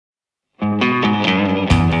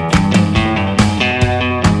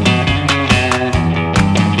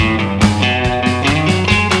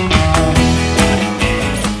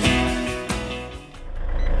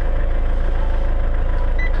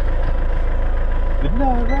But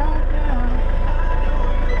not right now.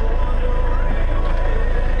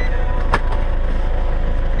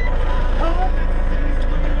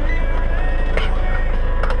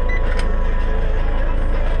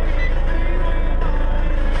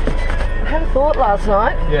 I had a thought last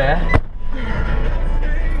night. Yeah.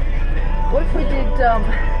 What if we did,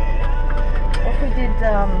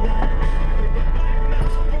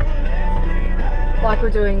 like we're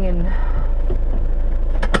doing in,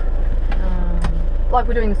 like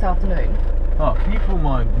we're doing this afternoon. Oh, can you pull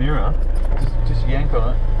my mirror? Just yank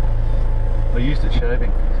on it. I used it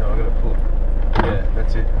shaving, so I gotta pull. Yeah,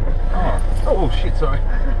 that's it. Oh shit, sorry.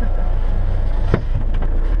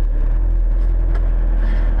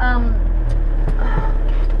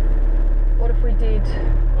 What if we did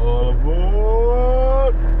All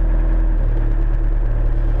aboard!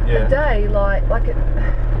 Yeah. a day, like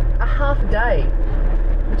a half a day,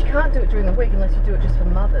 which you can't do it during the week unless you do it just for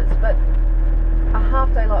mothers, but a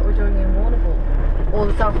half day like we're doing in Warrnambool, or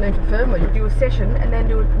this afternoon for Fernwood. You do a session and then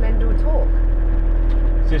do a talk.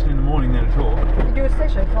 Session in the morning, then a talk. You do a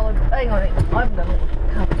session followed. Hang on, I haven't done all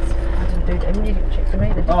the cupboards. I didn't do that. And you didn't check them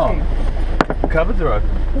either, did you? Cupboards are open.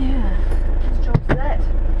 Yeah. Whose job's that?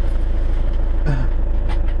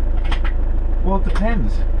 Well, it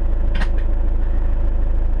depends.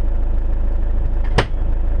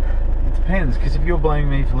 It depends, because if you're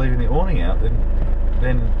blaming me for leaving the awning out, then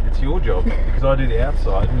it's your job, because I do the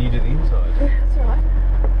outside and you do the inside. Yeah, that's alright.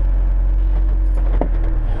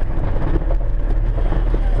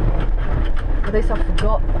 At least I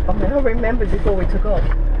forgot. I mean, I remembered before we took off.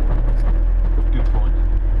 Good point.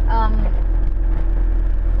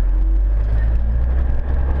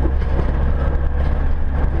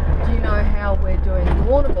 Do you know how we're doing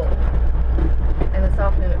Warrnambool and this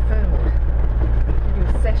afternoon at Fernwood? We do a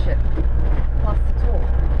session plus the talk.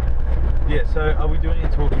 Yeah, so are we doing a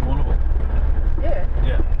talk in Warrnambool? Yeah.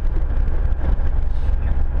 Yeah.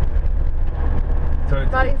 So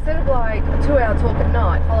But instead of like a 2-hour talk at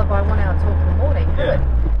night followed by a 1-hour talk in the morning,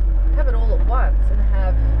 have it all at once and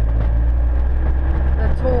have the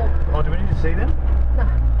talk. oh, do we need to see them? No.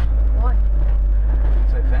 Why?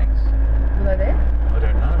 Say thanks? Were they there? I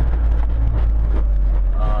don't know.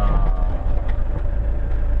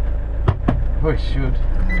 We should.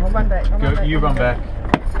 I'll run back. Go, you run back.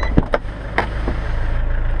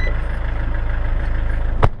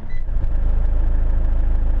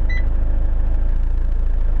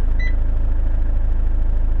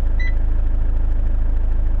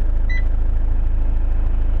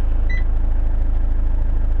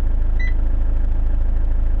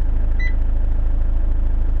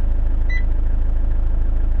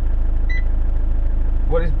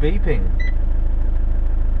 What is beeping?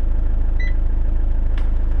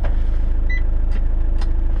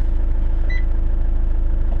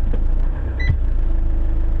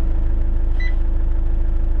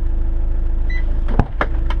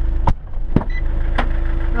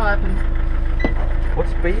 What happened?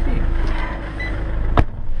 What's beeping?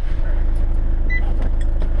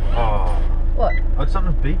 Oh, What? oh,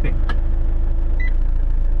 something's beeping.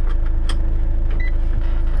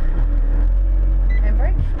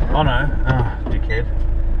 Handbrake? Oh no, dickhead.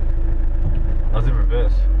 I was in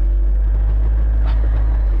reverse.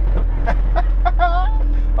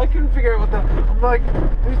 I couldn't figure out what the. I'm like,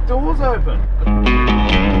 whose door's open?